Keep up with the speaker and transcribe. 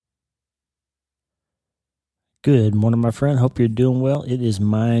Good morning, my friend. Hope you're doing well. It is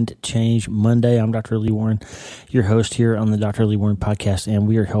Mind Change Monday. I'm Dr. Lee Warren, your host here on the Dr. Lee Warren podcast, and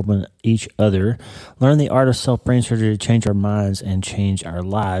we are helping each other learn the art of self-brain surgery to change our minds and change our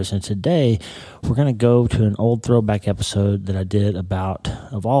lives. And today, we're going to go to an old throwback episode that I did about,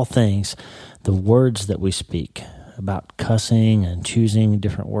 of all things, the words that we speak, about cussing and choosing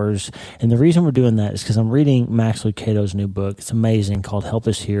different words. And the reason we're doing that is because I'm reading Max Lucado's new book. It's amazing, called Help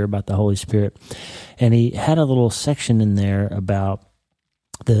Us Hear, about the Holy Spirit. And he had a little section in there about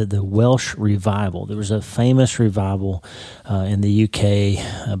the Welsh revival. There was a famous revival in the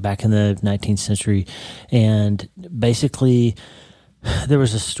UK back in the 19th century. And basically, there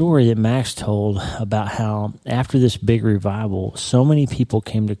was a story that Max told about how after this big revival, so many people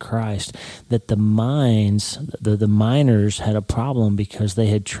came to Christ that the miners had a problem because they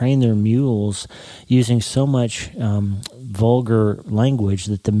had trained their mules using so much vulgar language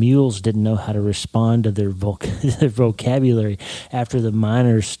that the mules didn't know how to respond to their vocabulary after the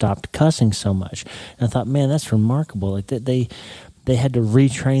miners stopped cussing so much. And I thought, man, that's remarkable. Like that they had to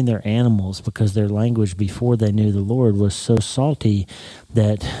retrain their animals because their language before they knew the Lord was so salty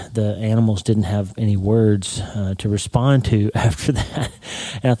that the animals didn't have any words to respond to after that.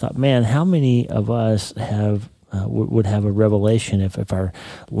 And I thought, man, how many of us would have a revelation if our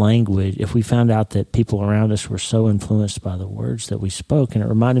language, if we found out that people around us were so influenced by the words that we spoke. And it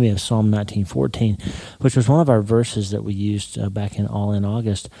reminded me of Psalm 19:14, which was one of our verses that we used back in All in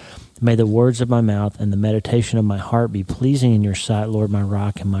August. May the words of my mouth and the meditation of my heart be pleasing in your sight, Lord, my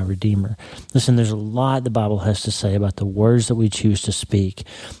rock and my redeemer. Listen, there's a lot the Bible has to say about the words that we choose to speak.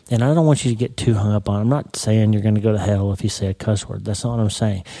 And I don't want you to get too hung up on. I'm not saying you're going to go to hell if you say a cuss word. That's not what I'm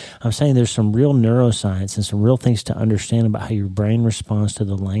saying. I'm saying there's some real neuroscience and some real things to understand about how your brain responds to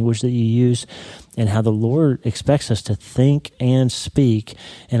the language that you use and how the Lord expects us to think and speak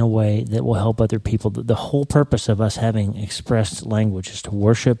in a way that will help other people. The whole purpose of us having expressed language is to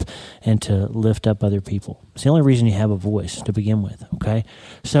worship and to lift up other people. It's the only reason you have a voice to begin with, okay?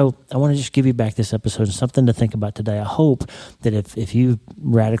 So I want to just give you back this episode and something to think about today. I hope that if you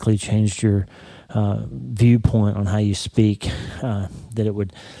radically changed your viewpoint on how you speak, that it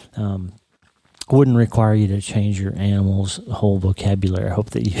wouldn't require you to change your animal's whole vocabulary. I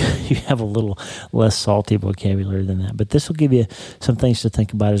hope that you have a little less salty vocabulary than that. But this will give you some things to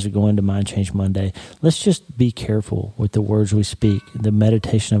think about as we go into Mind Change Monday. Let's just be careful with the words we speak, the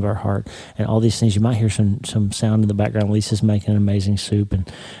meditation of our heart, and all these things. You might hear some sound in the background. Lisa's making an amazing soup,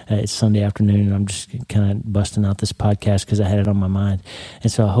 and it's Sunday afternoon, and I'm just kind of busting out this podcast because I had it on my mind.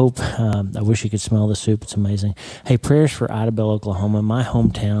 And so I hope, I wish you could smell the soup. It's amazing. Hey, prayers for Idabel, Oklahoma. My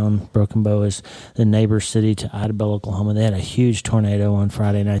hometown, Broken Bow, is the neighbor city to Idabel, Oklahoma. They had a huge tornado on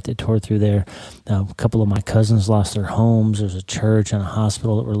Friday night that tore through there. A couple of my cousins lost their homes. There's a church and a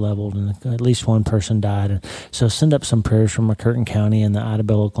hospital that were leveled, and at least one person died. And so send up some prayers from McCurtain County and the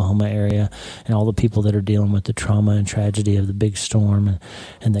Idabel, Oklahoma area, and all the people that are dealing with the trauma and tragedy of the big storm,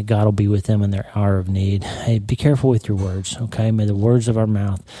 and that God will be with them in their hour of need. Hey, be careful with your words, okay? May the words of our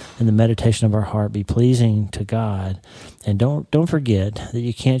mouth and the meditation of our heart be pleasing to God. And don't forget that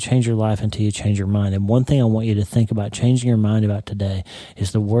you can't change your life until you change your mind. And one thing I want you to think about changing your mind about today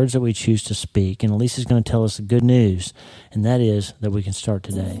is the words that we choose to speak. And Lisa's going to tell us the good news, and that is that we can start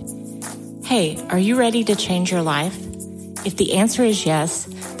today. Hey, are you ready to change your life? If the answer is yes,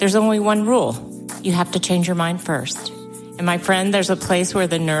 there's only one rule. You have to change your mind first. And my friend, there's a place where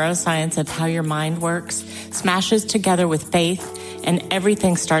the neuroscience of how your mind works smashes together with faith, and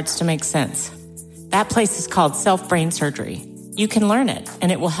everything starts to make sense. That place is called self-brain surgery. You can learn it,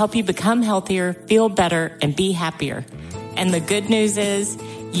 and it will help you become healthier, feel better, and be happier. And the good news is,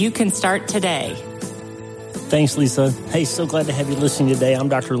 you can start today. Thanks, Lisa. Hey, so glad to have you listening today. I'm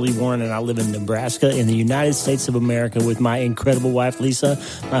Dr. Lee Warren, and I live in Nebraska in the United States of America with my incredible wife, Lisa,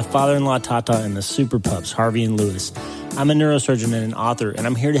 my father-in-law, Tata, and the super pups, Harvey and Lewis. I'm a neurosurgeon and an author, and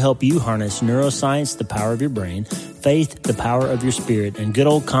I'm here to help you harness neuroscience, the power of your brain, faith, the power of your spirit, and good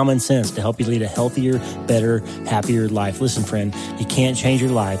old common sense to help you lead a healthier, better, happier life. Listen, friend, you can't change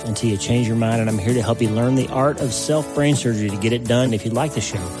your life until you change your mind, and I'm here to help you learn the art of self-brain surgery to get it done. If you like the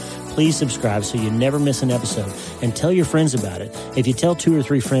show, please subscribe so you never miss an episode, and tell your friends about it. If you tell 2 or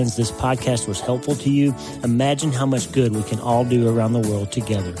 3 friends this podcast was helpful to you, imagine how much good we can all do around the world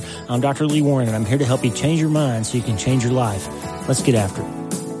together. I'm Dr. Lee Warren, and I'm here to help you change your mind so you can change your life. Let's get after it.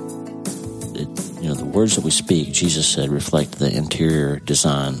 The words that we speak, Jesus said, reflect the interior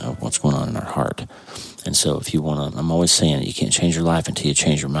design of what's going on in our heart. And so if you want to, I'm always saying that you can't change your life until you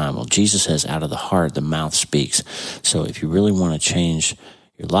change your mind. Well, Jesus says out of the heart, the mouth speaks. So if you really want to change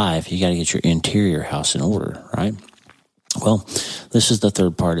your life, you got to get your interior house in order, right? Well, this is the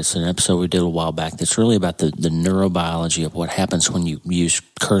third part. It's an episode we did a while back that's really about the neurobiology of what happens when you use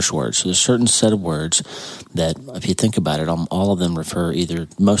curse words. So there's a certain set of words that, if you think about it, all of them refer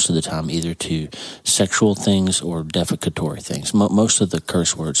most of the time, either to sexual things or defecatory things. Most of the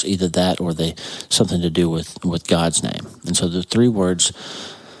curse words, either that or something to do with God's name. And so the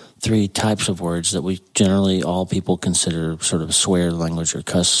three types of words that we generally, all people consider sort of swear language or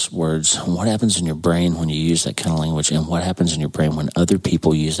cuss words. What happens in your brain when you use that kind of language, and what happens in your brain when other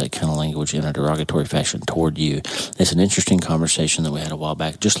people use that kind of language in a derogatory fashion toward you? It's an interesting conversation that we had a while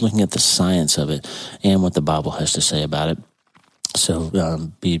back, just looking at the science of it and what the Bible has to say about it.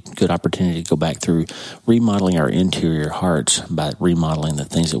 So be a good opportunity to go back through remodeling our interior hearts by remodeling the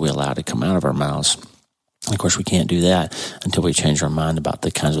things that we allow to come out of our mouths. Of course, we can't do that until we change our mind about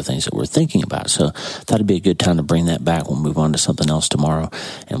the kinds of things that we're thinking about. So thought it'd be a good time to bring that back. We'll move on to something else tomorrow.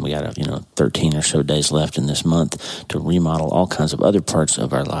 And we got 13 or so days left in this month to remodel all kinds of other parts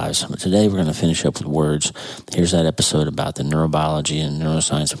of our lives. But today we're going to finish up with words. Here's that episode about the neurobiology and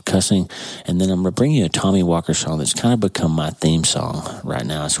neuroscience of cussing. And then I'm going to bring you a Tommy Walker song that's kind of become my theme song right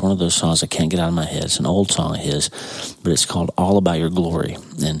now. It's one of those songs I can't get out of my head. It's an old song of his, but it's called All About Your Glory.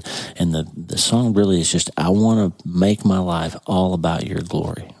 And the song really is just, I want to make my life all about your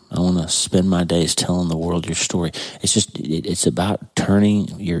glory. I want to spend my days telling the world your story. It's about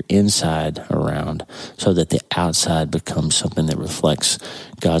turning your inside around so that the outside becomes something that reflects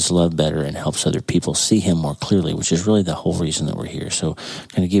God's love better and helps other people see him more clearly, which is really the whole reason that we're here. So I'm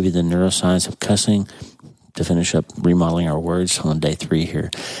going to give you the neuroscience of cussing to finish up remodeling our words on day 3 here.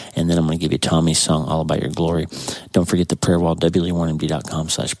 And then I'm going to give you Tommy's song, All About Your Glory. Don't forget the prayer wall,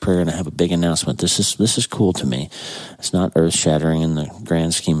 wle1md.com/prayer. And I have a big announcement. This is cool to me. It's not earth-shattering in the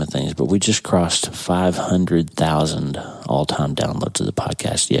grand scheme of things, but we just crossed 500,000 all-time downloads of the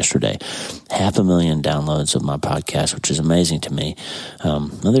podcast yesterday. 500,000 downloads of my podcast, which is amazing to me. Now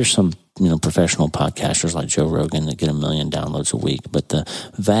there's some professional podcasters like Joe Rogan that get 1 million downloads a week, but the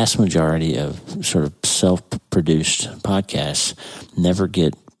vast majority of sort of self-produced podcasts never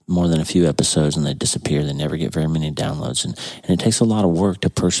get more than a few episodes and they disappear. They never get very many downloads, and it takes a lot of work to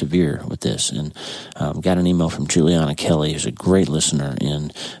persevere with this. And got an email from Juliana Kelly, who's a great listener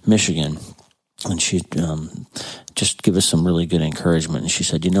in Michigan, and she just give us some really good encouragement. And she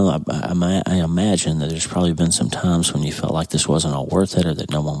said, I imagine that there's probably been some times when you felt like this wasn't all worth it or that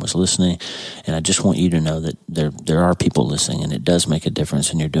no one was listening. And I just want you to know that there are people listening, and it does make a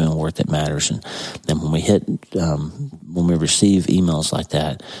difference, and you're doing work that matters. And then when we receive emails like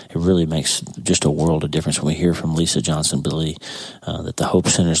that, it really makes just a world of difference. When we hear from Lisa Johnson Billy that the Hope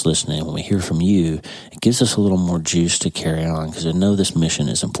Center's listening, when we hear from you, it gives us a little more juice to carry on, because I know this mission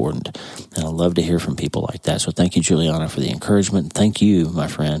is important, and I love to hear from people like that. So thank you, Juliana, for the encouragement. Thank you, my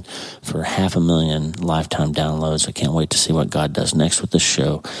friend, for 500,000 lifetime downloads. I can't wait to see what God does next with this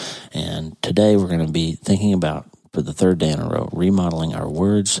show. And today we're going to be thinking about, for the third day in a row, remodeling our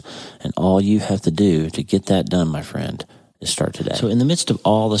words. And all you have to do to get that done, my friend, is start today. So in the midst of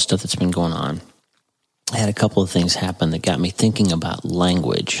all the stuff that's been going on, I had a couple of things happen that got me thinking about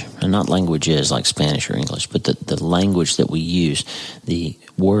language, and not languages like Spanish or English, but the language that we use, the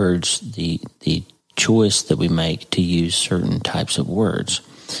words, the choice that we make to use certain types of words.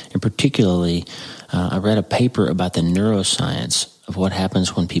 And particularly, I read a paper about the neuroscience of what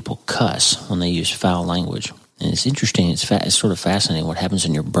happens when people cuss, when they use foul language. And it's interesting, it's sort of fascinating what happens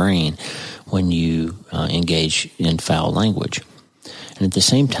in your brain when you engage in foul language. And at the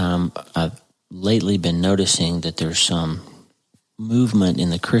same time, I've lately been noticing that there's some movement in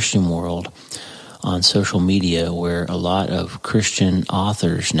the Christian world on social media where a lot of Christian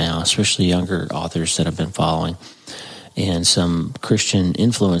authors now, especially younger authors that I've been following, and some Christian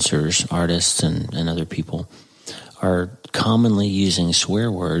influencers, artists and other people, are commonly using swear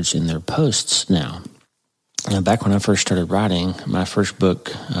words in their posts now. Back when I first started writing, my first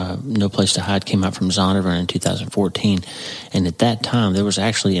book, No Place to Hide, came out from Zondervan in 2014. And at that time, there was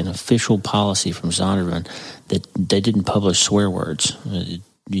actually an official policy from Zondervan that they didn't publish swear words.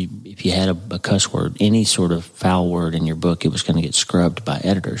 If you had a cuss word, any sort of foul word in your book, it was going to get scrubbed by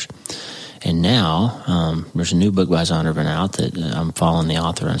editors. And now, there's a new book by Zondervan out that I'm following the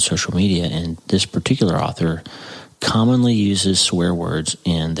author on social media, and this particular author commonly uses swear words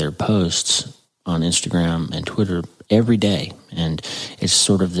in their posts on Instagram and Twitter every day. And it's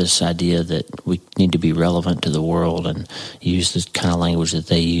sort of this idea that we need to be relevant to the world and use the kind of language that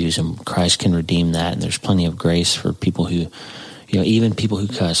they use, and Christ can redeem that. And there's plenty of grace for people who, even people who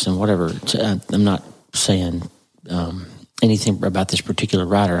cuss and whatever. I'm not saying anything about this particular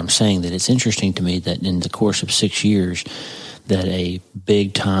writer. I'm saying that it's interesting to me that in the course of 6 years, that a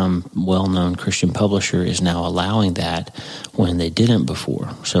big-time, well-known Christian publisher is now allowing that when they didn't before.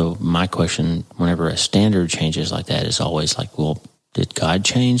 So my question, whenever a standard changes like that, is always like, well, did God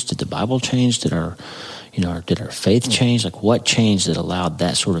change? Did the Bible change? Did our faith change? Like, what changed that allowed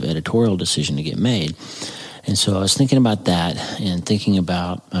that sort of editorial decision to get made? And so I was thinking about that and thinking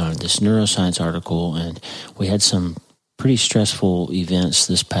about this neuroscience article, and we had some pretty stressful events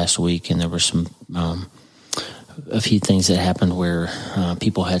this past week, and there were some a few things that happened where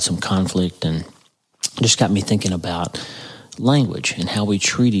people had some conflict, and just got me thinking about language and how we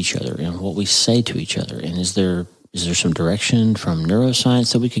treat each other and what we say to each other. And is there some direction from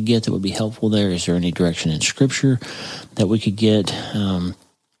neuroscience that we could get that would be helpful there? Is there any direction in Scripture that we could get?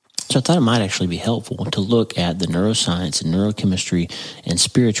 So I thought it might actually be helpful to look at the neuroscience and neurochemistry and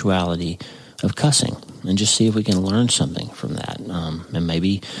spirituality of cussing and just see if we can learn something from that. And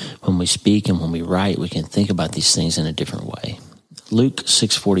maybe when we speak and when we write, we can think about these things in a different way. Luke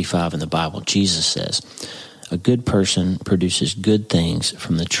 6:45 in the Bible, Jesus says, "A good person produces good things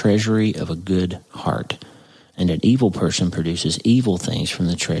from the treasury of a good heart, and an evil person produces evil things from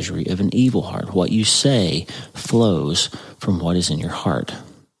the treasury of an evil heart. What you say flows from what is in your heart."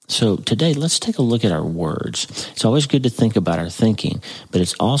 So today, let's take a look at our words. It's always good to think about our thinking, but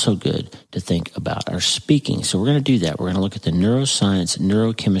it's also good to think about our speaking. So we're going to do that. We're going to look at the neuroscience,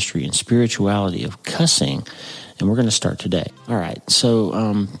 neurochemistry, and spirituality of cussing, and we're going to start today. All right,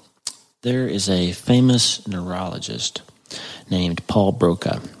 so there is a famous neurologist named Paul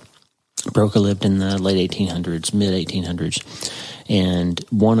Broca. Broca lived in the late 1800s, mid-1800s, and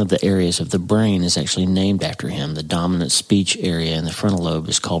one of the areas of the brain is actually named after him. The dominant speech area in the frontal lobe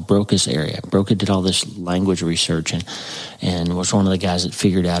is called Broca's area. Broca did all this language research and was one of the guys that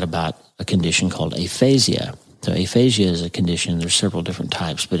figured out about a condition called aphasia. So aphasia is a condition, there's several different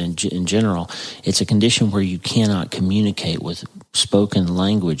types, but in general, it's a condition where you cannot communicate with spoken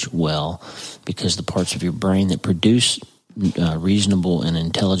language well because the parts of your brain that produce reasonable and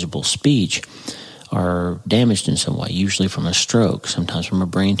intelligible speech are damaged in some way, usually from a stroke, sometimes from a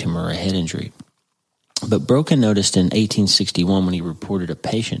brain tumor or a head injury. But Broca noticed in 1861 when he reported a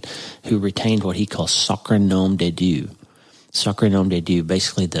patient who retained what he calls sacre nom de Dieu. Sacre nom de Dieu,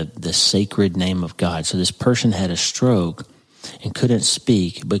 basically the sacred name of God. So this person had a stroke and couldn't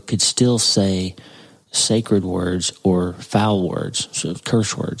speak, but could still say sacred words or foul words, so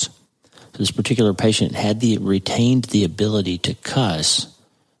curse words. So this particular patient had retained the ability to cuss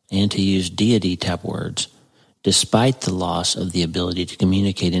and to use deity-type words, despite the loss of the ability to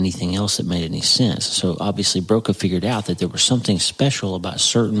communicate anything else that made any sense. So obviously Broca figured out that there was something special about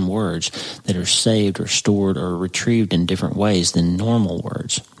certain words that are saved or stored or retrieved in different ways than normal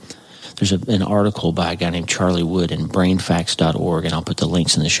words. There's an article by a guy named Charlie Wood in brainfacts.org, and I'll put the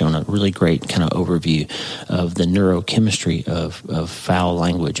links in the show note. Really great kind of overview of the neurochemistry of foul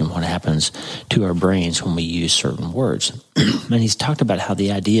language and what happens to our brains when we use certain words. And he's talked about how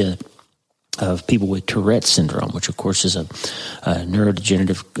the idea of people with Tourette syndrome, which of course is a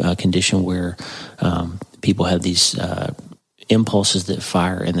neurodegenerative condition where people have these impulses that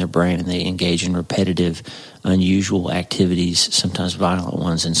fire in their brain, and they engage in repetitive, unusual activities, sometimes violent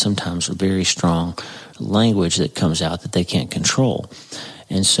ones, and sometimes very strong language that comes out that they can't control.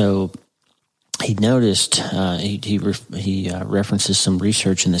 And so he noticed, he references some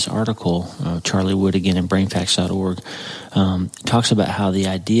research in this article, Charlie Wood again in brainfacts.org, talks about how the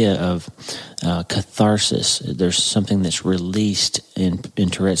idea of catharsis, there's something that's released in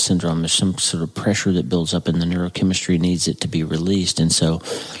Tourette syndrome. There's some sort of pressure that builds up in the neurochemistry, needs it to be released. And so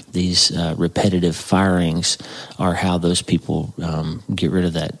these repetitive firings are how those people get rid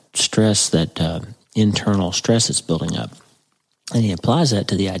of that stress, that internal stress that's building up. And he applies that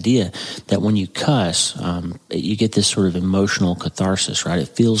to the idea that when you cuss, you get this sort of emotional catharsis, right? It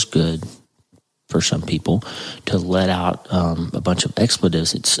feels good for some people to let out a bunch of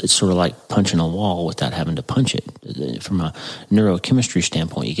expletives. It's sort of like punching a wall without having to punch it. From a neurochemistry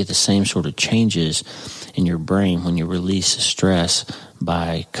standpoint, you get the same sort of changes in your brain when you release stress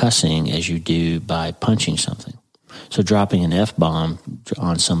by cussing as you do by punching something. So dropping an F-bomb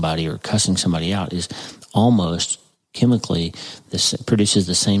on somebody or cussing somebody out is almost chemically, this produces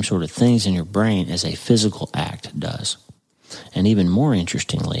the same sort of things in your brain as a physical act does. And even more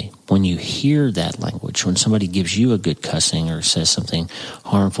interestingly, when you hear that language, when somebody gives you a good cussing or says something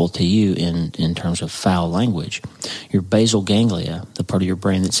harmful to you in terms of foul language, your basal ganglia, the part of your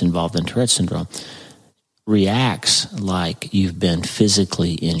brain that's involved in Tourette syndrome, reacts like you've been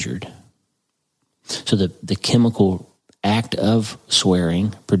physically injured. So the chemical act of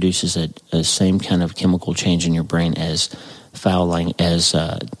swearing produces a same kind of chemical change in your brain as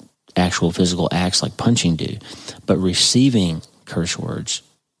actual physical acts like punching do. But receiving curse words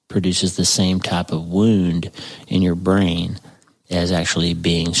produces the same type of wound in your brain as actually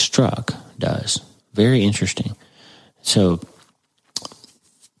being struck does. Very interesting. So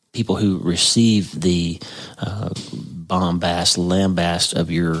people who receive the bombast, lambast of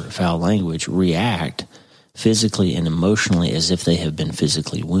your foul language react physically and emotionally as if they have been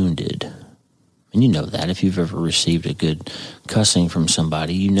physically wounded. And you know that. If you've ever received a good cussing from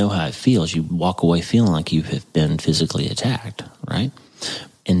somebody, you know how it feels. You walk away feeling like you have been physically attacked, right?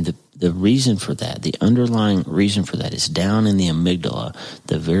 And the reason for that, the underlying reason for that is down in the amygdala,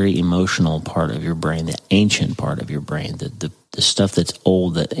 the very emotional part of your brain, the ancient part of your brain, the stuff that's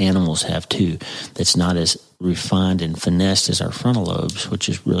old that animals have too, that's not as refined and finessed as our frontal lobes, which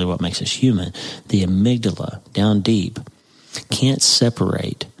is really what makes us human. The amygdala, down deep, can't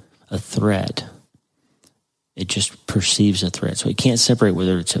separate a threat. It just perceives a threat. So it can't separate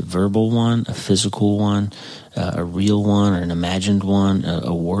whether it's a verbal one, a physical one, a real one, or an imagined one,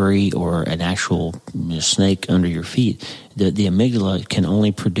 a worry, or an actual snake under your feet. The amygdala can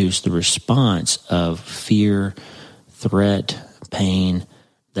only produce the response of fear, threat, pain,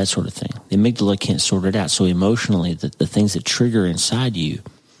 that sort of thing. The amygdala can't sort it out. So emotionally, the things that trigger inside you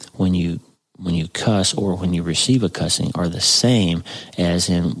when you cuss or when you receive a cussing are the same as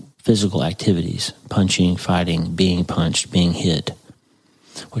in physical activities, punching, fighting, being punched, being hit,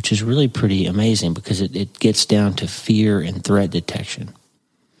 which is really pretty amazing because it gets down to fear and threat detection.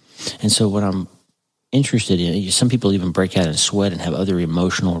 And so what I'm interested in, some people even break out in sweat and have other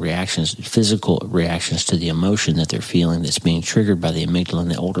emotional reactions, physical reactions to the emotion that they're feeling that's being triggered by the amygdala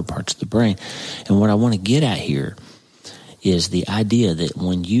and the older parts of the brain. And what I want to get at here is the idea that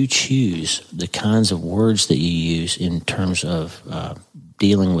when you choose the kinds of words that you use in terms of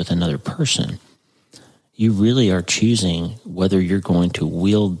dealing with another person, you really are choosing whether you're going to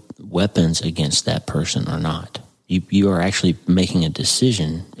wield weapons against that person or not. You are actually making a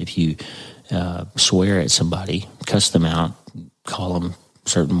decision. If you swear at somebody, cuss them out, call them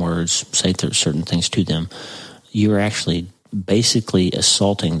certain words, say certain things to them, you're actually basically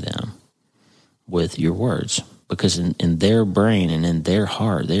assaulting them with your words. Because in their brain and in their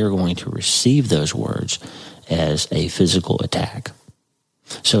heart, they are going to receive those words as a physical attack.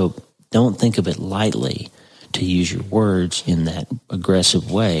 So don't think of it lightly to use your words in that aggressive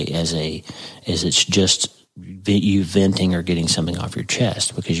way as it's just you venting or getting something off your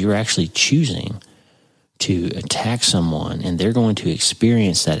chest, because you're actually choosing to attack someone, and they're going to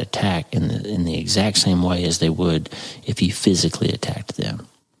experience that attack in the exact same way as they would if you physically attacked them.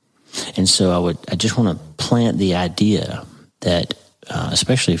 And so I just want to plant the idea that,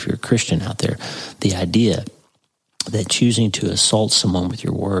 especially if you're a Christian out there, the idea that choosing to assault someone with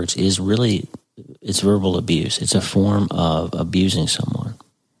your words is really, it's verbal abuse. It's a form of abusing someone.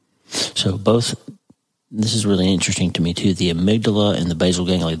 So this is really interesting to me too. The amygdala and the basal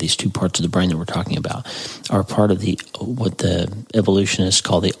ganglia, these two parts of the brain that we're talking about, are part of what the evolutionists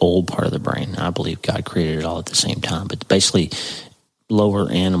call the old part of the brain. I believe God created it all at the same time, but basically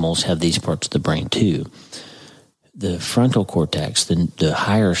lower animals have these parts of the brain too. The frontal cortex, the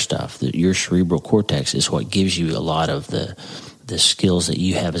higher stuff, your cerebral cortex, is what gives you a lot of the skills that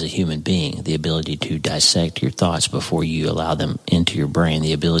you have as a human being, the ability to dissect your thoughts before you allow them into your brain,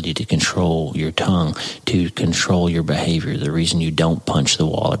 the ability to control your tongue, to control your behavior. The reason you don't punch the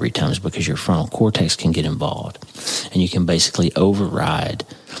wall every time is because your frontal cortex can get involved, and you can basically override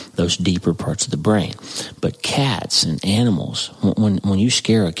those deeper parts of the brain. But cats and animals, when you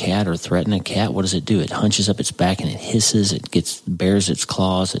scare a cat or threaten a cat, what does it do? It hunches up its back and it hisses, bares its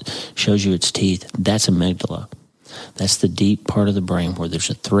claws, it shows you its teeth. That's amygdala. That's the deep part of the brain where there's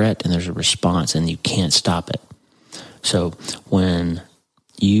a threat and there's a response and you can't stop it. So when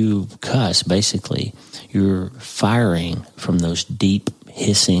you cuss, basically, you're firing from those deep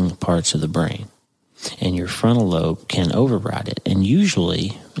hissing parts of the brain. And your frontal lobe can override it. And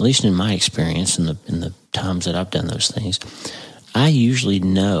usually, at least in my experience, in the times that I've done those things, I usually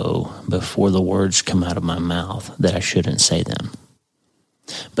know before the words come out of my mouth that I shouldn't say them.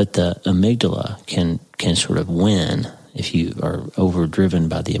 But the amygdala can sort of win. If you are overdriven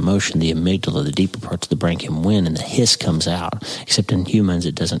by the emotion, the amygdala, the deeper parts of the brain, can win, and the hiss comes out. Except in humans,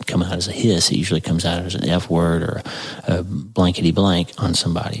 it doesn't come out as a hiss. It usually comes out as an F word or a blankety blank on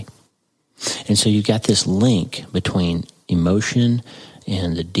somebody. And so you've got this link between emotion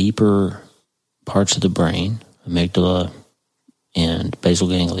and the deeper parts of the brain, amygdala and basal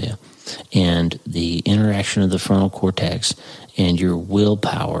ganglia, and the interaction of the frontal cortex and your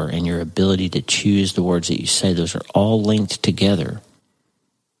willpower and your ability to choose the words that you say. Those are all linked together.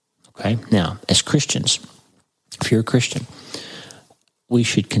 Okay? Now, as Christians, if you're a Christian, we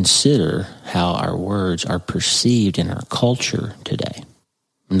should consider how our words are perceived in our culture today.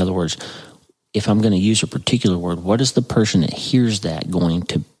 In other words, if I'm going to use a particular word, what is the person that hears that going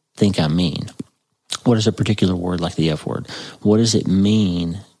to think I mean? What is a particular word like the F word? What does it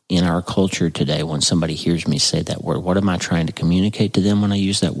mean in our culture today when somebody hears me say that word? What am I trying to communicate to them when I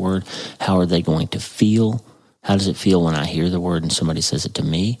use that word? How are they going to feel? How does it feel when I hear the word and somebody says it to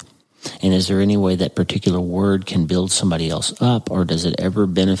me? And is there any way that particular word can build somebody else up, or does it ever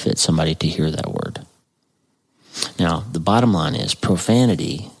benefit somebody to hear that word? Now, the bottom line is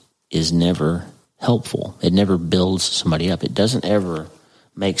profanity is never helpful. It never builds somebody up. It doesn't ever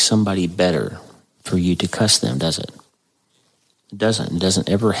make somebody better for you to cuss them, does it? It doesn't. It doesn't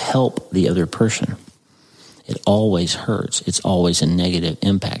ever help the other person. It always hurts. It's always a negative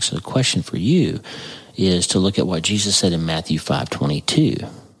impact. So the question for you is to look at what Jesus said in Matthew 5:22.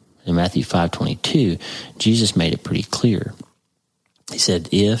 In Matthew 5:22, Jesus made it pretty clear. He said,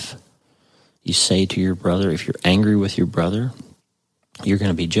 if you say to your brother, if you're angry with your brother, you're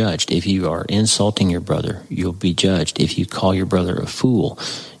going to be judged. If you are insulting your brother, you'll be judged. If you call your brother a fool,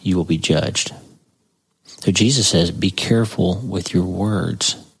 you will be judged. So Jesus says, be careful with your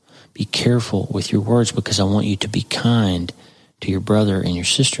words. Be careful with your words, because I want you to be kind to your brother and your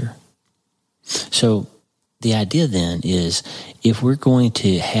sister. So the idea then is, if we're going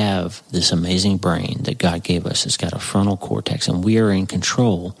to have this amazing brain that God gave us, it's got a frontal cortex, and we are in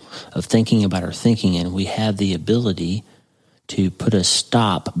control of thinking about our thinking, and we have the ability to put a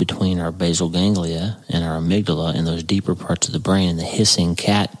stop between our basal ganglia and our amygdala and those deeper parts of the brain and the hissing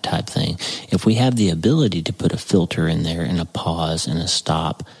cat type thing. If we have the ability to put a filter in there and a pause and a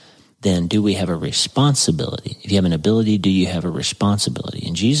stop, then do we have a responsibility? If you have an ability, do you have a responsibility?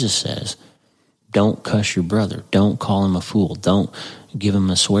 And Jesus says, don't cuss your brother. Don't call him a fool. Don't give him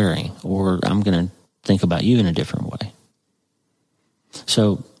a swearing, or I'm going to think about you in a different way.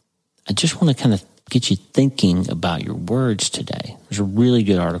 So I just want to kind of get you thinking about your words today. There's a really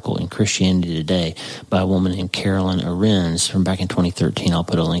good article in Christianity Today by a woman named Carolyn Arends from back in 2013. I'll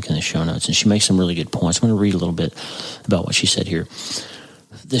put a link in the show notes, and she makes some really good points. I'm going to read a little bit about what she said here.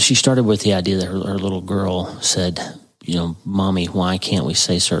 She started with the idea that her little girl said, Mommy, why can't we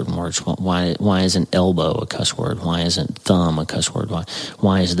say certain words? Why isn't elbow a cuss word? Why isn't thumb a cuss word?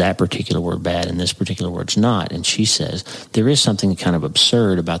 Why is that particular word bad and this particular word's not? And she says there is something kind of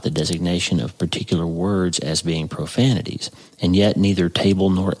absurd about the designation of particular words as being profanities, and yet neither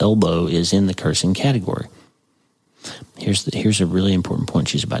table nor elbow is in the cursing category. Here's a really important point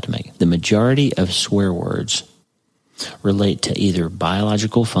she's about to make. The majority of swear words relate to either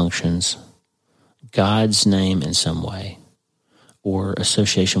biological functions, God's name in some way, or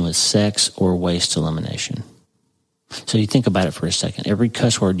association with sex or waste elimination. So you think about it for a second. Every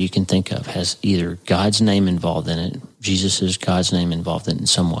cuss word you can think of has either God's name involved in it, Jesus' God's name involved in it in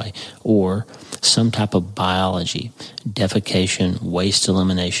some way, or some type of biology, defecation, waste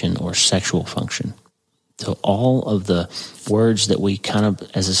elimination, or sexual function. So all of the words that we kind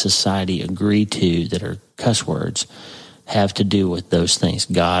of as a society agree to that are cuss words have to do with those things: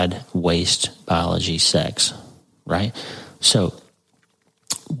 God, waste, biology, sex, right? So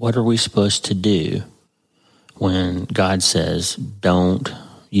what are we supposed to do when God says, don't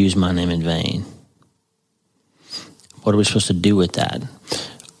use my name in vain? What are we supposed to do with that?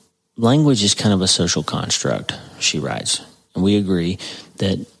 Language is kind of a social construct, she writes. And we agree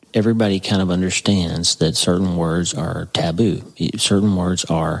that everybody kind of understands that certain words are taboo. Certain words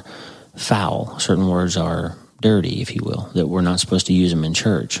are foul. Certain words are dirty, if you will, that we're not supposed to use them in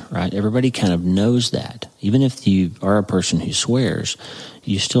church, right? Everybody kind of knows that. Even if you are a person who swears,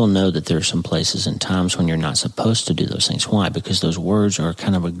 you still know that there are some places and times when you're not supposed to do those things. Why? Because those words are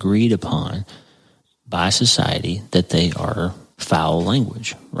kind of agreed upon by society that they are foul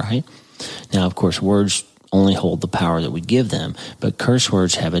language, right? Now, of course, words only hold the power that we give them, but curse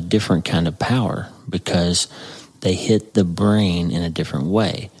words have a different kind of power because they hit the brain in a different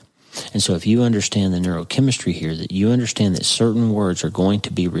way. And so if you understand the neurochemistry here, that you understand that certain words are going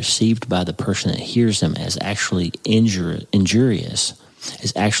to be received by the person that hears them as actually injurious,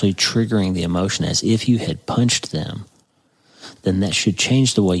 as actually triggering the emotion as if you had punched them, then that should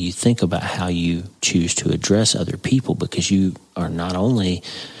change the way you think about how you choose to address other people, because you are not only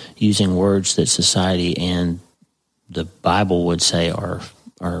using words that society and the Bible would say are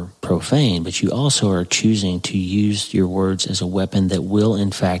profane, but you also are choosing to use your words as a weapon that will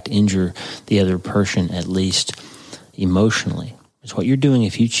in fact injure the other person, at least emotionally. It's what you're doing.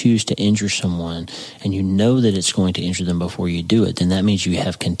 If you choose to injure someone and you know that it's going to injure them before you do it, then that means you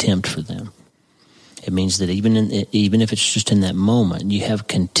have contempt for them. It means that even if it's just in that moment, you have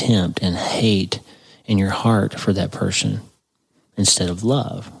contempt and hate in your heart for that person. instead of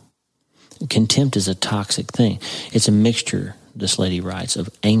love. Contempt is a toxic thing. It's a mixture, this lady writes, of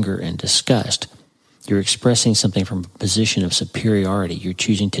anger and disgust. You're expressing something from a position of superiority. You're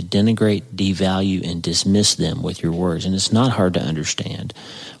choosing to denigrate, devalue, and dismiss them with your words. And it's not hard to understand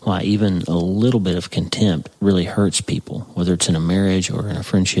why even a little bit of contempt really hurts people, whether it's in a marriage or in a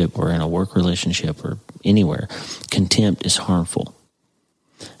friendship or in a work relationship or anywhere. Contempt is harmful.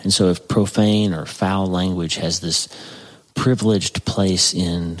 And so if profane or foul language has this privileged place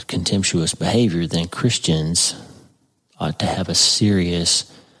in contemptuous behavior, then Christians ought to have a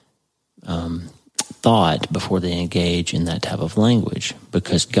serious thought before they engage in that type of language,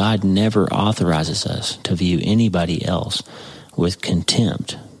 because God never authorizes us to view anybody else with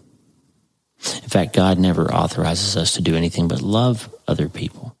contempt. In fact, God never authorizes us to do anything but love other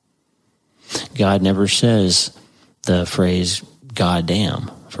people. God never says the phrase, God damn,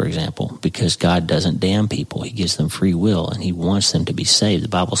 for example, because God doesn't damn people. He gives them free will, and he wants them to be saved. The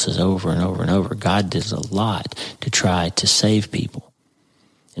Bible says over and over and over, God does a lot to try to save people.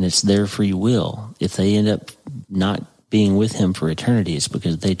 And it's their free will. If they end up not being with him for eternity, it's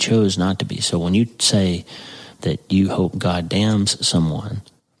because they chose not to be. So when you say that you hope God damns someone,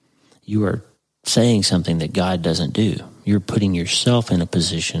 you are saying something that God doesn't do. You're putting yourself in a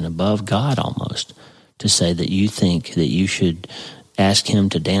position above God almost to say that you think that you should ask him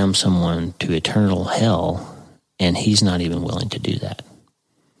to damn someone to eternal hell, and he's not even willing to do that.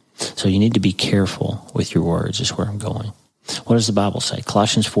 So you need to be careful with your words, is where I'm going. What does the Bible say?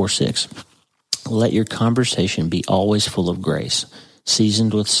 Colossians 4:6. Let your conversation be always full of grace,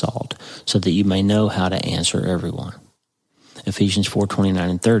 seasoned with salt, so that you may know how to answer everyone. Ephesians 4:29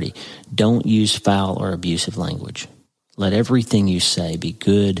 and 30. Don't use foul or abusive language. Let everything you say be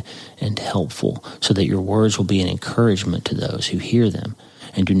good and helpful, so that your words will be an encouragement to those who hear them.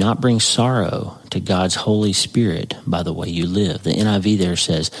 And do not bring sorrow to God's Holy Spirit by the way you live. The NIV there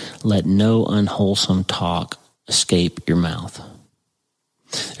says, let no unwholesome talk escape your mouth.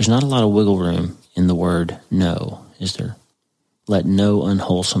 There's not a lot of wiggle room in the word no, is there? Let no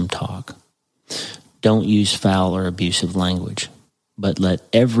unwholesome talk. Don't use foul or abusive language, but let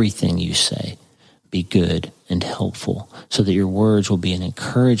everything you say be good and helpful, so that your words will be an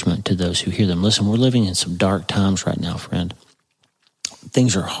encouragement to those who hear them. Listen, we're living in some dark times right now, friend.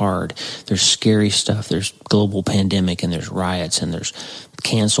 Things are hard. There's scary stuff. There's global pandemic, and there's riots, and there's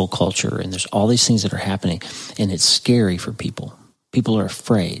cancel culture, and there's all these things that are happening, and it's scary for people. People are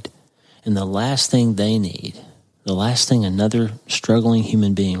afraid. And the last thing they need, the last thing another struggling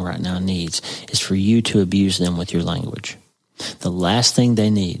human being right now needs, is for you to abuse them with your language. The last thing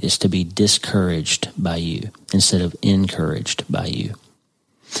they need is to be discouraged by you instead of encouraged by you.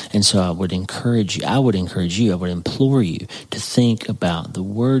 And so I would implore you to think about the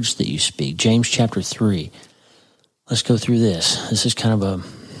words that you speak. James chapter 3. Let's go through this. This is kind of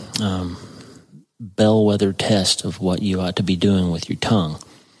a bellwether test of what you ought to be doing with your tongue.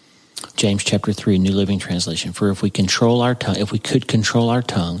 James chapter 3, New Living Translation. For if we could control our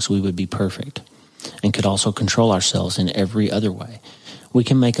tongues, we would be perfect, and could also control ourselves in every other way. We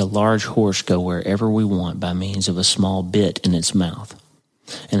can make a large horse go wherever we want by means of a small bit in its mouth.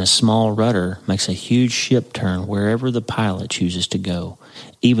 And a small rudder makes a huge ship turn wherever the pilot chooses to go,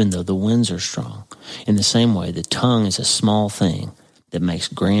 even though the winds are strong. In the same way, the tongue is a small thing that makes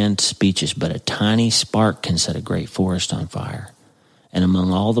grand speeches, but a tiny spark can set a great forest on fire. And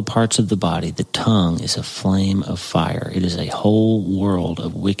among all the parts of the body, the tongue is a flame of fire. It is a whole world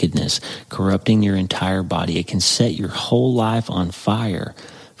of wickedness, corrupting your entire body. It can set your whole life on fire,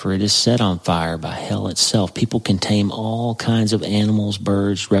 for it is set on fire by hell itself. People can tame all kinds of animals,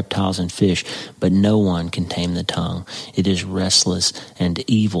 birds, reptiles, and fish, but no one can tame the tongue. It is restless and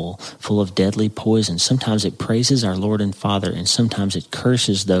evil, full of deadly poison. Sometimes it praises our Lord and Father, and sometimes it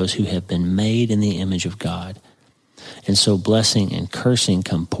curses those who have been made in the image of God. And so blessing and cursing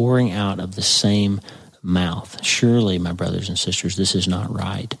come pouring out of the same mouth. Surely, my brothers and sisters, this is not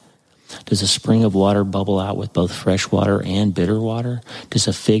right. Does a spring of water bubble out with both fresh water and bitter water? Does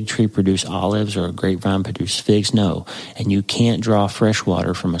a fig tree produce olives or a grapevine produce figs? No. And you can't draw fresh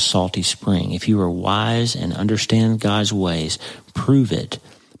water from a salty spring. If you are wise and understand God's ways, prove it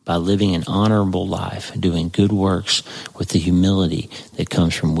by living an honorable life, doing good works with the humility that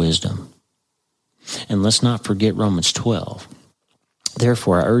comes from wisdom. And let's not forget Romans 12.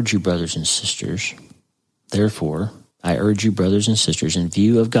 Therefore, I urge you, brothers and sisters, in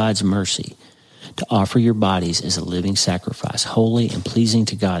view of God's mercy, to offer your bodies as a living sacrifice, holy and pleasing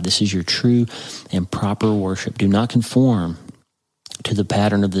to God. This is your true and proper worship. Do not conform to the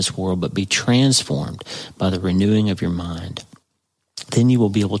pattern of this world, but be transformed by the renewing of your mind. Then you will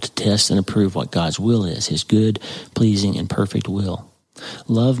be able to test and approve what God's will is, his good, pleasing, and perfect will.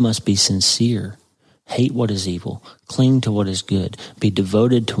 Love must be sincere. Hate what is evil. Cling to what is good. Be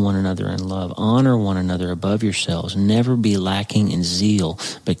devoted to one another in love. Honor one another above yourselves. Never be lacking in zeal,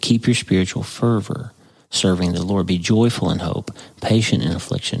 but keep your spiritual fervor, serving the Lord. Be joyful in hope, patient in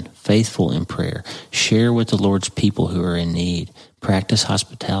affliction, faithful in prayer. Share with the Lord's people who are in need. Practice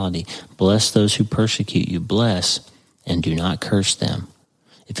hospitality. Bless those who persecute you. Bless and do not curse them.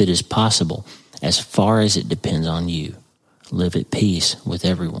 If it is possible, as far as it depends on you, live at peace with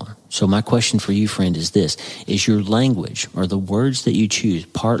everyone. So my question for you, friend, is this. Is your language or the words that you choose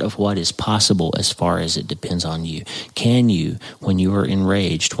part of what is possible as far as it depends on you? Can you, when you are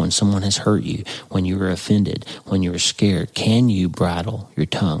enraged, when someone has hurt you, when you are offended, when you are scared, can you bridle your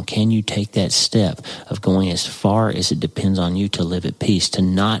tongue? Can you take that step of going as far as it depends on you to live at peace, to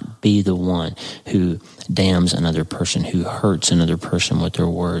not be the one who damns another person, who hurts another person with their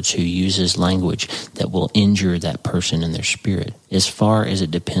words, who uses language that will injure that person in their spirit? As far as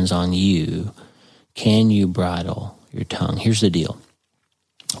it depends on you, can you bridle your tongue? Here's the deal.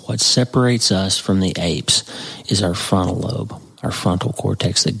 What separates us from the apes is our frontal lobe, our frontal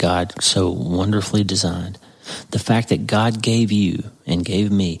cortex that God so wonderfully designed. The fact that God gave you and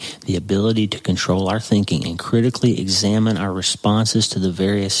gave me the ability to control our thinking and critically examine our responses to the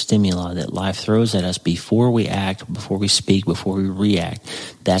various stimuli that life throws at us before we act, before we speak, before we react,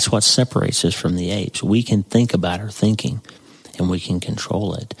 that's what separates us from the apes. We can think about our thinking and we can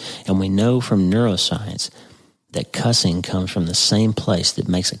control it. And we know from neuroscience that cussing comes from the same place that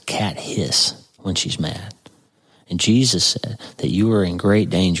makes a cat hiss when she's mad. And Jesus said that you are in great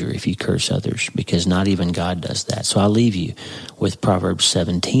danger if you curse others, because not even God does that. So I leave you with Proverbs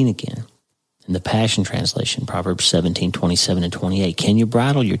 17 again. In the Passion Translation, Proverbs 17, 27 and 28. Can you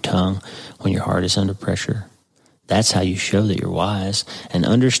bridle your tongue when your heart is under pressure? That's how you show that you're wise. An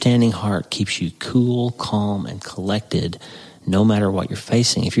understanding heart keeps you cool, calm, and collected no matter what you're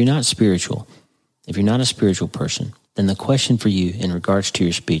facing. If you're not spiritual, if you're not a spiritual person, then the question for you in regards to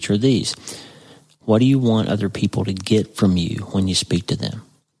your speech are these. What do you want other people to get from you when you speak to them?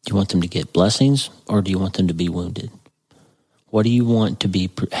 Do you want them to get blessings, or do you want them to be wounded? What do you want to be,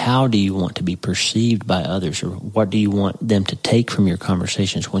 how do you want to be perceived by others, or what do you want them to take from your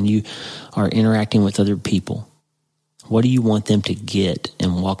conversations when you are interacting with other people? What do you want them to get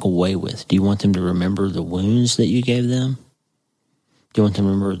and walk away with? Do you want them to remember the wounds that you gave them? Do you want them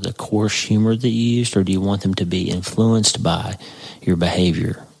to remember the coarse humor that you used, or do you want them to be influenced by your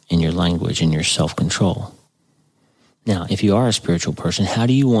behavior in your language and your self-control? Now, if you are a spiritual person, how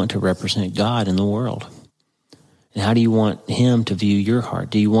do you want to represent God in the world? And how do you want him to view your heart?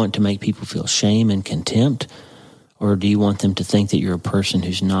 Do you want to make people feel shame and contempt? Or do you want them to think that you're a person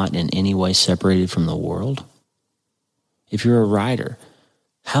who's not in any way separated from the world? If you're a writer,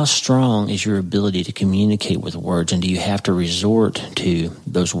 how strong is your ability to communicate with words? And do you have to resort to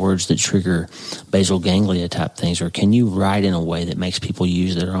those words that trigger basal ganglia type things? Or can you write in a way that makes people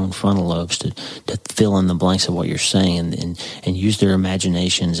use their own frontal lobes to fill in the blanks of what you're saying and use their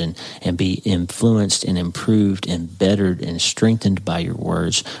imaginations and be influenced and improved and bettered and strengthened by your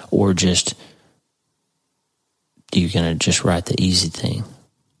words? Or just, are you going to just write the easy thing?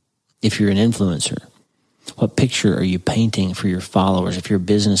 If you're an influencer, what picture are you painting for your followers? If you're a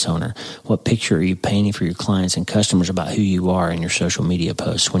business owner, what picture are you painting for your clients and customers about who you are in your social media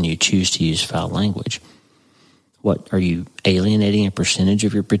posts when you choose to use foul language? What are you alienating a percentage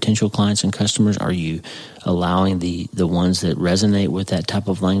of your potential clients and customers? Are you allowing the ones that resonate with that type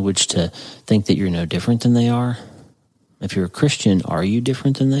of language to think that you're no different than they are? If you're a Christian, are you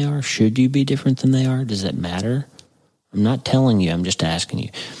different than they are? Should you be different than they are? Does that matter? I'm not telling you, I'm just asking you.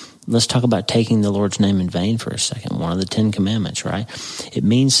 Let's talk about taking the Lord's name in vain for a second. One of the 10 Commandments, right? It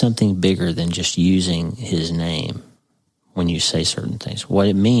means something bigger than just using his name when you say certain things. What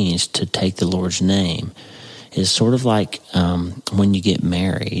it means to take the Lord's name is sort of like when you get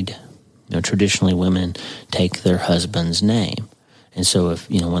married. You know, traditionally women take their husband's name. And so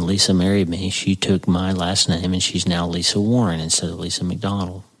if, when Lisa married me, she took my last name and she's now Lisa Warren instead of Lisa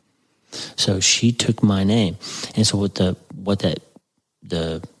McDonald. So she took my name. And so the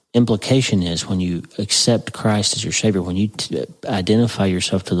implication is when you accept Christ as your Savior, when you identify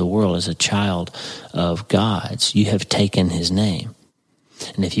yourself to the world as a child of God's, you have taken his name.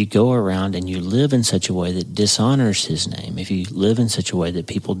 And if you go around and you live in such a way that dishonors his name, if you live in such a way that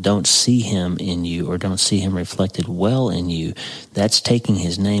people don't see him in you or don't see him reflected well in you, that's taking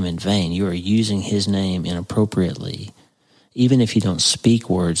his name in vain. You are using his name inappropriately. even if you don't speak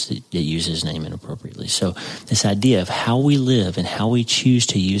words that use his name inappropriately. So this idea of how we live and how we choose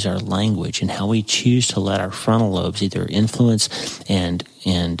to use our language and how we choose to let our frontal lobes either influence and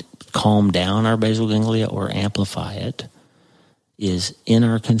calm down our basal ganglia or amplify it is in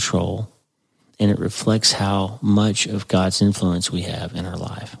our control, and it reflects how much of God's influence we have in our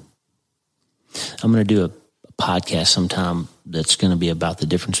life. I'm going to do a podcast sometime that's going to be about the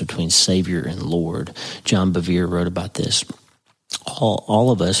difference between Savior and Lord. John Bevere wrote about this.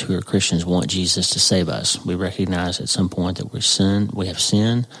 All of us who are Christians want Jesus to save us. We recognize at some point that we have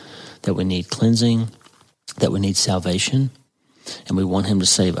sin, that we need cleansing, that we need salvation, and we want him to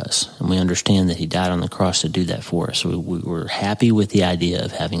save us. And we understand that he died on the cross to do that for us. So we're happy with the idea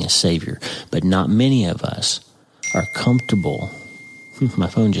of having a Savior. But not many of us are comfortable. My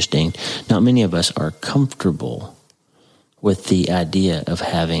phone just dinged. Not many of us are comfortable with the idea of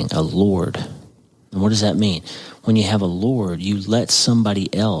having a Lord. And what does that mean? When you have a Lord, you let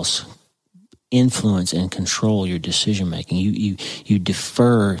somebody else influence and control your decision making. You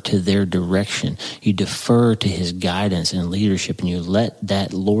defer to their direction. You defer to his guidance and leadership, and you let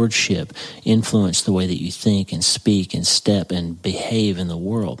that lordship influence the way that you think and speak and step and behave in the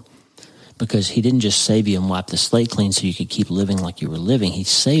world. Because he didn't just save you and wipe the slate clean so you could keep living like you were living. He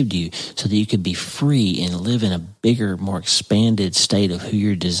saved you so that you could be free and live in a bigger, more expanded state of who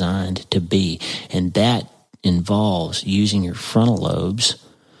you're designed to be. And that involves using your frontal lobes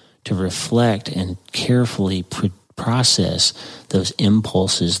to reflect and carefully process those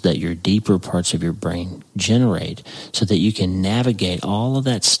impulses that your deeper parts of your brain generate so that you can navigate all of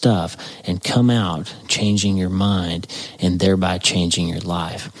that stuff and come out changing your mind and thereby changing your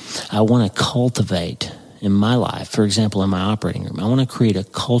life. I want to cultivate in my life, for example, in my operating room, I want to create a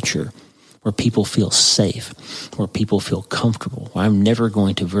culture where people feel safe, where people feel comfortable, where I'm never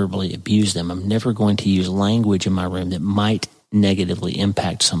going to verbally abuse them. I'm never going to use language in my room that might negatively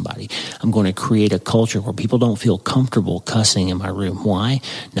impact somebody. I'm going to create a culture where people don't feel comfortable cussing in my room. Why?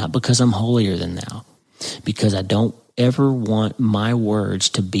 Not because I'm holier than thou, because I don't ever want my words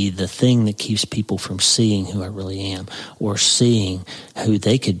to be the thing that keeps people from seeing who I really am or seeing who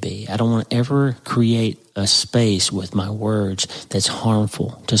they could be. I don't want to ever create a space with my words that's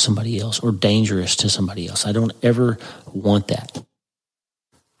harmful to somebody else or dangerous to somebody else. I don't ever want that.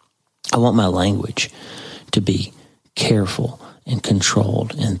 I want my language to be careful and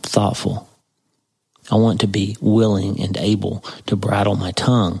controlled and thoughtful. I want to be willing and able to bridle my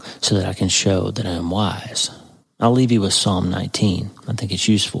tongue so that I can show that I am wise. I'll leave you with Psalm 19. I think it's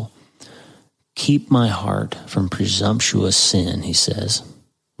useful. Keep my heart from presumptuous sin, he says.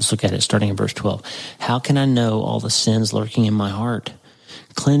 Let's look at it starting in verse 12. How can I know all the sins lurking in my heart?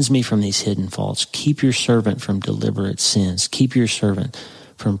 Cleanse me from these hidden faults. Keep your servant from deliberate sins. Keep your servant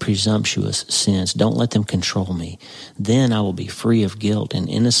from presumptuous sins. Don't let them control me. Then I will be free of guilt and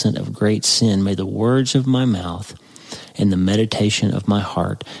innocent of great sin. May the words of my mouth and the meditation of my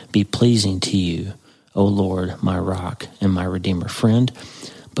heart be pleasing to you, O Lord, my rock and my redeemer. Friend,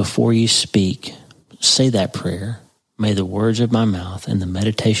 before you speak, say that prayer. May the words of my mouth and the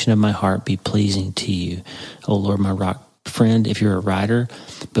meditation of my heart be pleasing to you, O Lord, my rock. Friend, if you're a writer,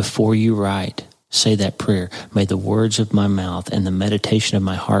 before you write, say that prayer. May the words of my mouth and the meditation of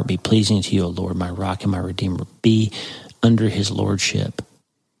my heart be pleasing to you, O Lord, my rock and my redeemer. Be under his lordship.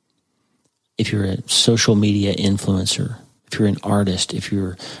 If you're a social media influencer, if you're an artist, if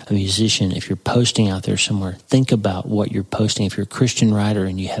you're a musician, if you're posting out there somewhere, think about what you're posting. If you're a Christian writer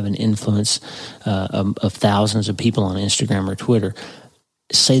and you have an influence of thousands of people on Instagram or Twitter,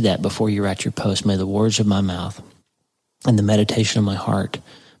 say that before you write your post. May the words of my mouth and the meditation of my heart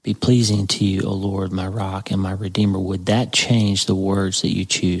be pleasing to you, O Lord, my rock and my redeemer. Would that change the words that you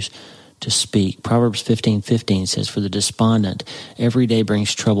choose to speak? Proverbs 15:15 says, for the despondent, every day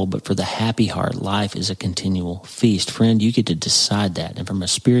brings trouble, but for the happy heart, life is a continual feast. Friend, you get to decide that. And from a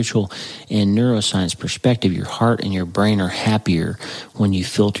spiritual and neuroscience perspective, your heart and your brain are happier when you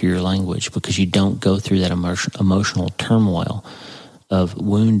filter your language because you don't go through that emotional turmoil of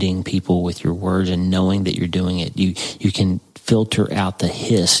wounding people with your words and knowing that you're doing it. You can filter out the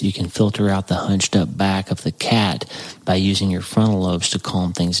hiss. You can filter out the hunched up back of the cat by using your frontal lobes to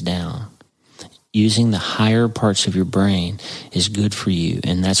calm things down. Using the higher parts of your brain is good for you,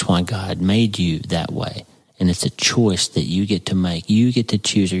 and that's why God made you that way. And it's a choice that you get to make. You get to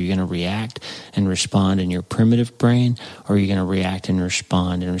choose. Are you going to react and respond in your primitive brain, or are you going to react and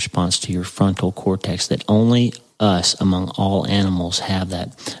respond in response to your frontal cortex that only us among all animals have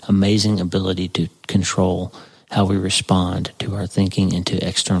that amazing ability to control how we respond to our thinking and to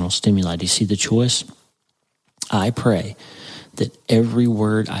external stimuli? Do you see the choice? I pray that every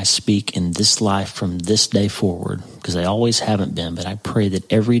word I speak in this life from this day forward, because they always haven't been, but I pray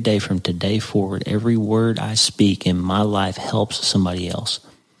that every day from today forward, every word I speak in my life helps somebody else.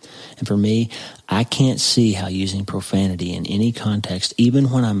 And for me, I can't see how using profanity in any context,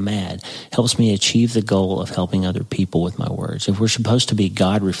 even when I'm mad, helps me achieve the goal of helping other people with my words. If we're supposed to be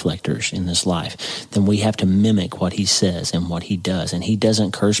God reflectors in this life, then we have to mimic what he says and what he does. And he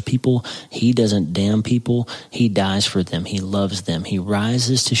doesn't curse people. He doesn't damn people. He dies for them. He loves them. He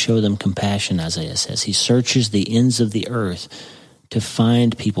rises to show them compassion, Isaiah says. He searches the ends of the earth to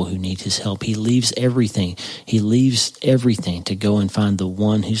find people who need his help. He leaves everything. He leaves everything to go and find the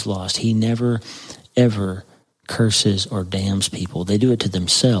one who's lost. He never, ever curses or damns people. They do it to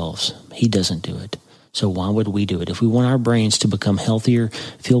themselves. He doesn't do it. So why would we do it? If we want our brains to become healthier,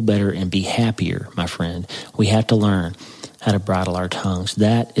 feel better, and be happier, my friend, we have to learn how to bridle our tongues.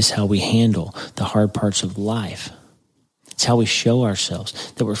 That is how we handle the hard parts of life. It's how we show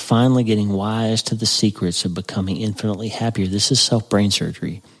ourselves that we're finally getting wise to the secrets of becoming infinitely happier. This is self-brain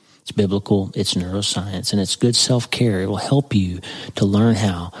surgery. It's biblical, it's neuroscience, and it's good self-care. It will help you to learn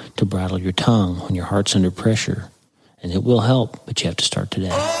how to bridle your tongue when your heart's under pressure. And it will help, but you have to start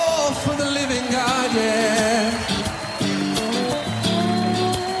today. Oh, for the living God, yeah.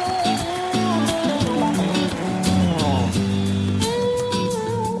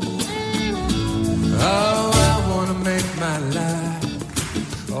 Oh, I want to make my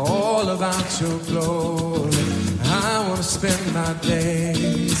life all about your glory. I want to spend my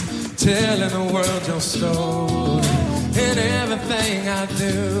days telling the world your story. In everything I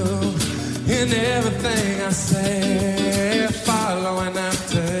do, in everything I say, following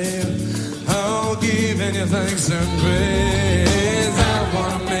after you, oh, giving you thanks and praise. I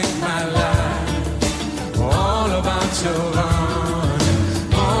want to make my life all about your honor,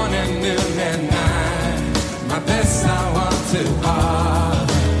 morning, noon, and night. My best I want to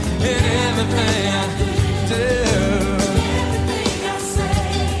offer in everything I do. Everything I say,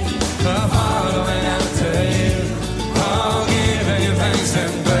 following after you, oh, giving you thanks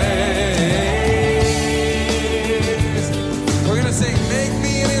and praise.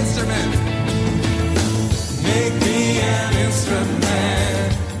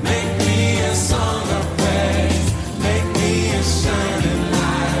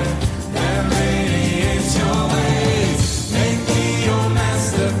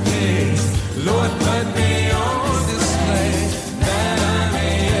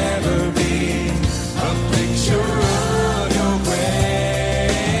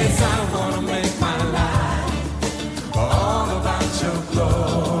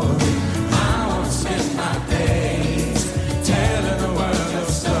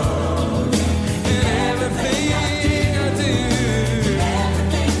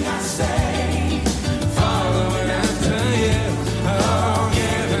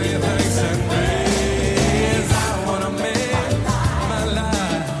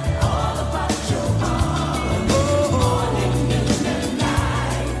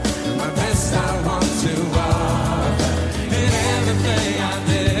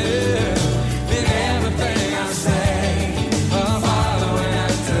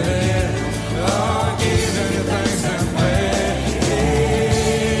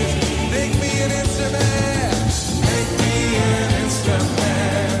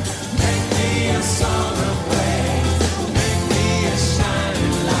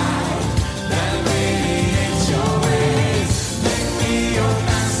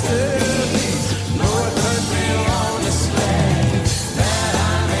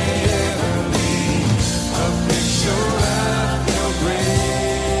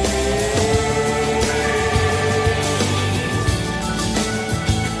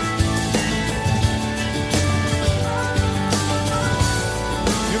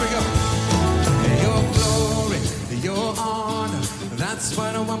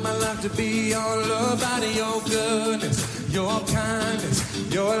 To be all about your goodness, your kindness,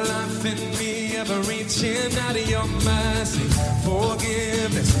 your life in me, ever reaching out of your mercy,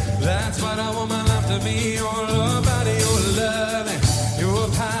 forgiveness. That's what I want my life to be, all about your love and your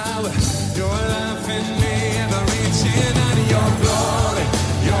power, your life in me, ever reaching out of your glory,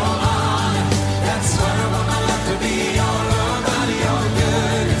 your honor. That's what I want my life to be, all about your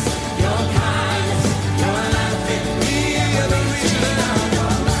goodness, your kindness, your life in me, ever reaching out.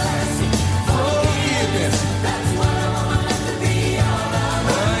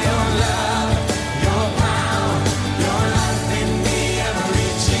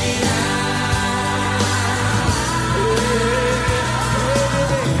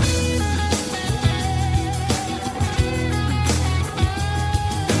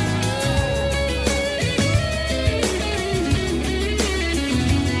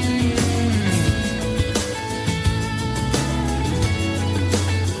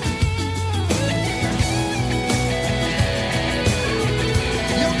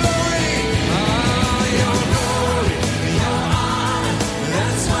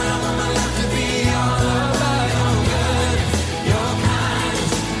 That's why I want my life to be all about your good, your kind,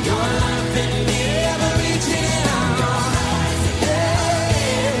 your life in me, ever reaching out.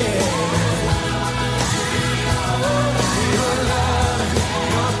 Your love,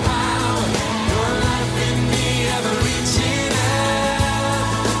 your power, your life in me, ever reaching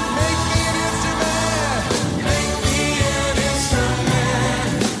out. Make me an instrument, make me an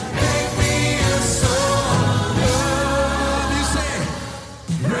instrument, make me a song of you say,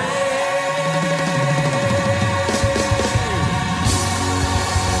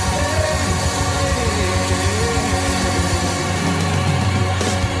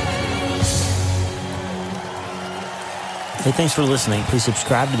 Hey, thanks for listening. Please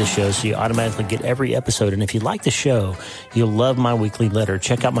subscribe to the show so you automatically get every episode. And if you like the show, you'll love my weekly letter.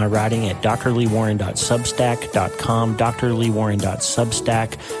 Check out my writing at drleewarren.substack.com,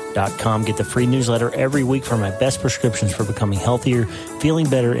 drleewarren.substack.com. Get the free newsletter every week for my best prescriptions for becoming healthier, feeling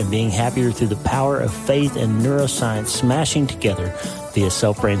better, and being happier through the power of faith and neuroscience smashing together via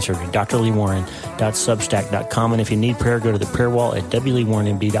self-brain surgery. drleewarren.substack.com. And if you need prayer, go to the prayer wall at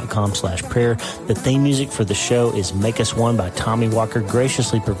wleewarrenmd.com/prayer. The theme music for the show is Make Us One by Tommy Walker,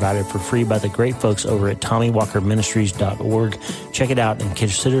 graciously provided for free by the great folks over at TommyWalkerMinistries.org. Check it out and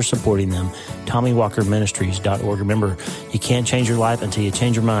consider supporting them. TommyWalkerMinistries.org. Remember, you can't change your life until you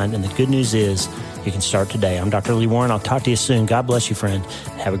change your mind. And the good news is you can start today. I'm Dr. Lee Warren. I'll talk to you soon. God bless you, friend.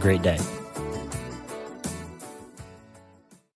 Have a great day.